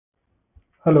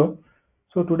Hello.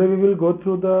 So today we will go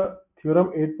through the theorem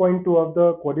 8.2 of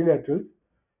the quadrilaterals,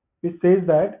 which says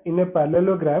that in a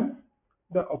parallelogram,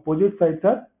 the opposite sides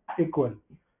are equal.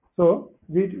 So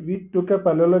we took a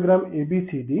parallelogram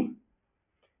ABCD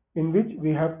in which we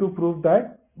have to prove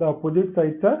that the opposite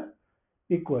sides are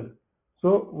equal.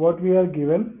 So what we are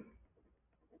given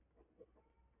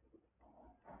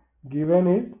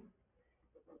is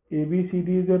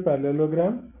ABCD is a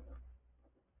parallelogram.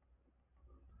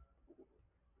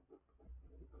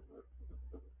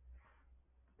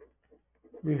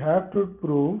 We have to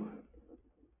prove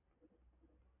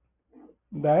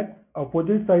that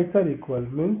opposite sides are equal.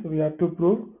 Means we have to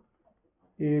prove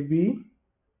AB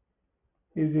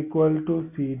is equal to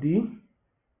CD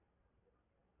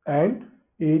and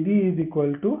AD is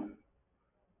equal to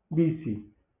BC.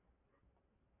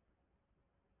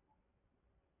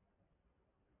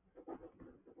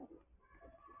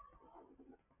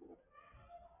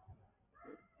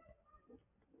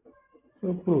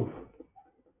 So proof.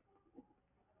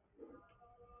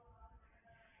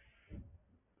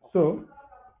 So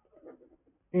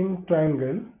in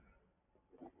triangle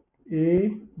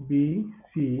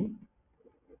ABC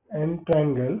and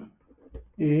triangle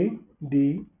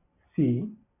ADC,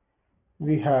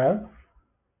 we have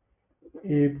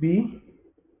AB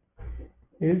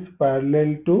is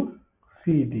parallel to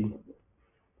CD.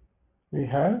 We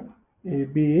have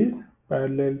AB is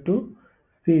parallel to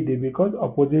CD because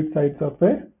opposite sides of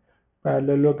a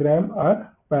parallelogram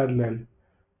are parallel.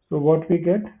 So what we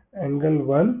get? Angle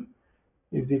 1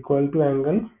 is equal to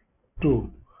angle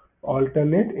 2,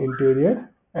 alternate interior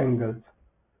angles.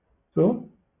 So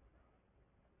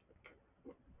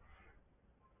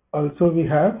also we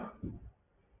have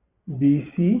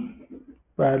BC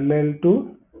parallel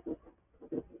to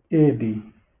AD.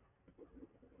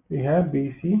 We have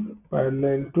BC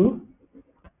parallel to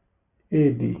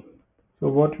AD. So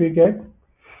what we get?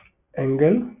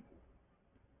 Angle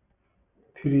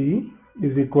 3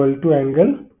 is equal to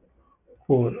angle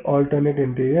 4, alternate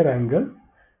interior angle,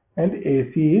 and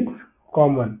AC is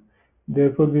common.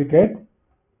 Therefore we get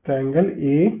triangle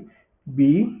ABC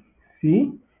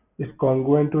is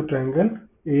congruent to triangle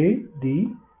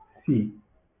ADC.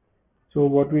 So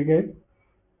what we get?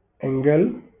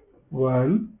 Angle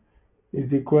 1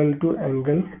 is equal to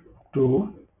angle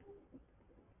 2,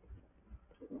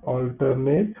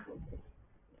 alternate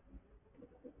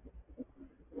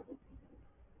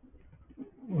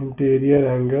interior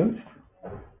angles,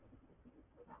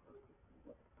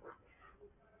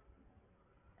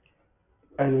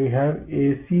 and we have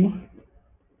AC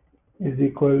is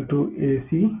equal to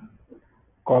AC,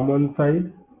 common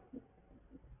side,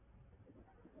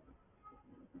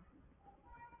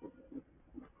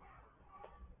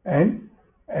 and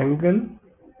angle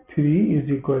 3 is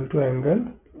equal to angle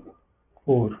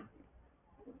 4.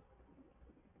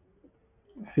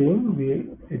 Same way,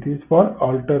 it is for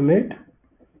alternate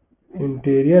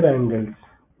interior angles.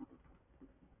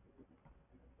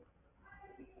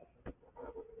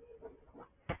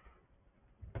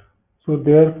 So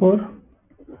therefore,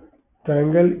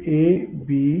 triangle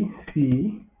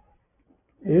ABC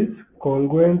is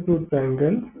congruent to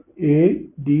triangle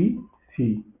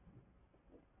ADC.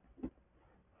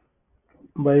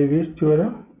 By which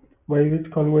theorem? By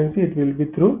which congruency? It will be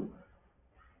through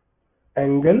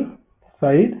angle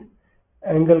side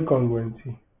angle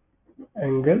congruency.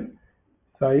 Angle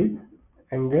side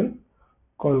angle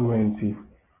congruency.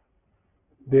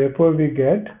 Therefore, we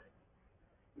get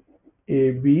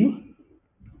AB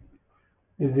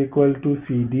is equal to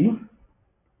CD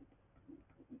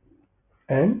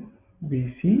and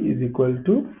BC is equal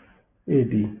to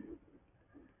AD.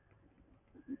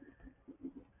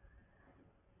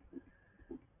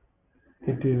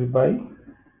 It is by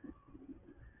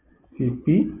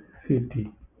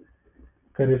CP/CT,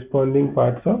 corresponding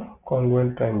parts of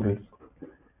congruent triangles.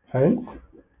 Hence,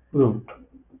 proved.